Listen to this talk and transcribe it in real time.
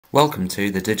Welcome to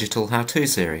the Digital How-To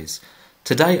series.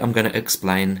 Today I'm going to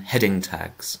explain heading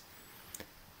tags.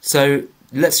 So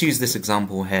let's use this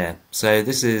example here. So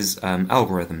this is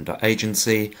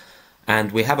algorithm.agency,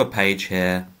 and we have a page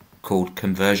here called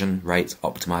Conversion Rate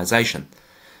Optimization.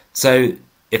 So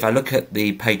if I look at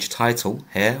the page title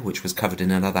here, which was covered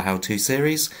in another how-to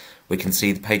series, we can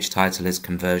see the page title is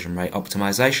Conversion Rate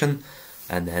Optimization,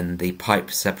 and then the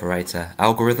pipe separator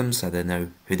algorithm, so they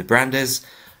know who the brand is,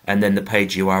 and then the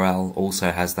page URL also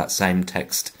has that same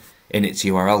text in its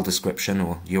URL description,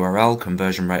 or URL,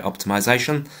 Conversion Rate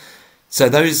Optimization. So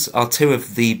those are two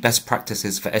of the best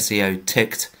practices for SEO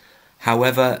ticked.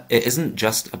 However, it isn't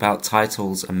just about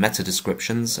titles and meta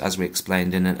descriptions, as we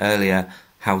explained in an earlier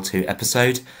how-to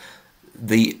episode.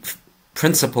 The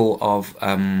principle of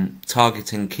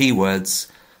targeting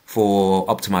keywords for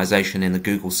optimization in the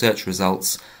Google search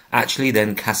results actually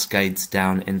then cascades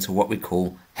down into what we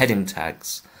call heading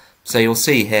tags. So you'll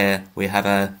see here we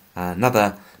have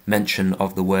another mention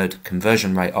of the word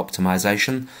conversion rate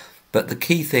optimization, but the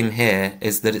key thing here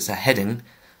is that it's a heading,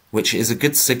 which is a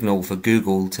good signal for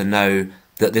Google to know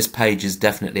that this page is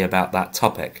definitely about that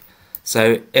topic.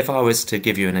 So if I was to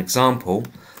give you an example,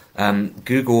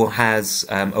 Google has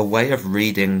a way of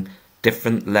reading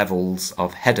different levels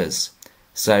of headers.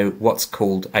 So what's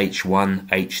called H1,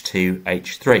 H2,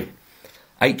 H3.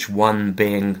 H1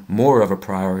 being more of a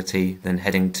priority than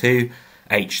heading 2,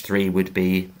 H3 would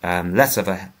be less of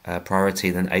a priority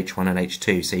than H1 and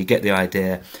H2. So you get the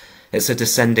idea. It's a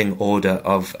descending order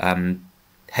of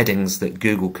headings that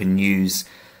Google can use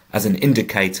as an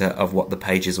indicator of what the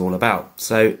page is all about.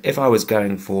 So if I was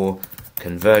going for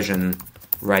conversion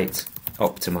rate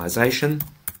optimization,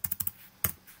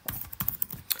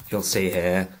 you'll see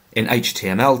here in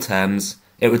HTML terms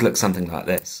it would look something like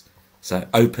this. So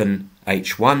open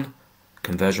H1,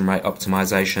 conversion rate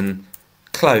optimization,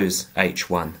 close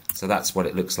H1. So that's what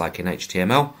it looks like in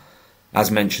HTML.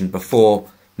 As mentioned before,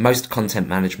 most content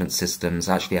management systems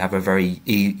actually have a very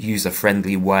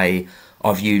user-friendly way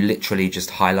of you literally just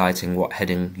highlighting what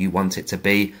heading you want it to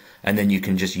be, and then you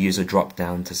can just use a drop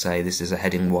down to say this is a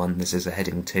heading 1, this is a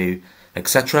heading 2,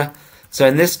 etc. So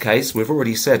in this case we've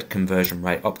already said conversion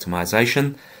rate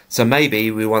optimization, so maybe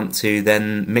we want to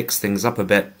then mix things up a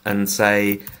bit and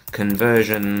say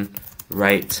conversion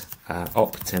rate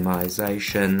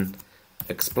optimization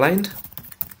explained,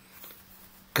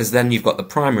 because then you've got the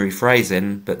primary phrase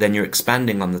in, but then you're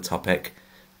expanding on the topic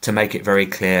to make it very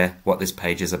clear what this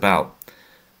page is about.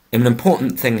 An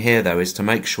important thing here though is to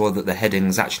make sure that the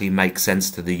headings actually make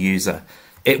sense to the user.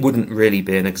 It wouldn't really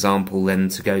be an example then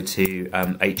to go to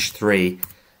H3,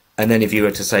 and then if you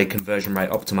were to say conversion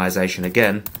rate optimization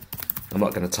again, I'm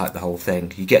not going to type the whole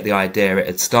thing. You get the idea.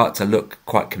 It'd start to look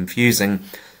quite confusing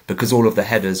because all of the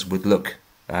headers would look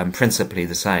principally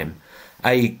the same.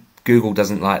 A, Google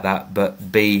doesn't like that,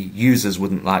 but B, users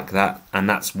wouldn't like that, and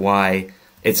that's why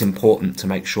it's important to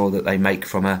make sure that they make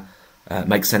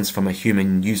sense from a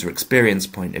human user experience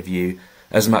point of view,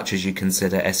 as much as you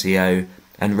consider SEO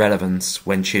and relevance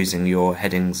when choosing your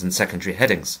headings and secondary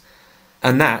headings.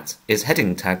 And that is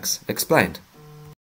heading tags explained.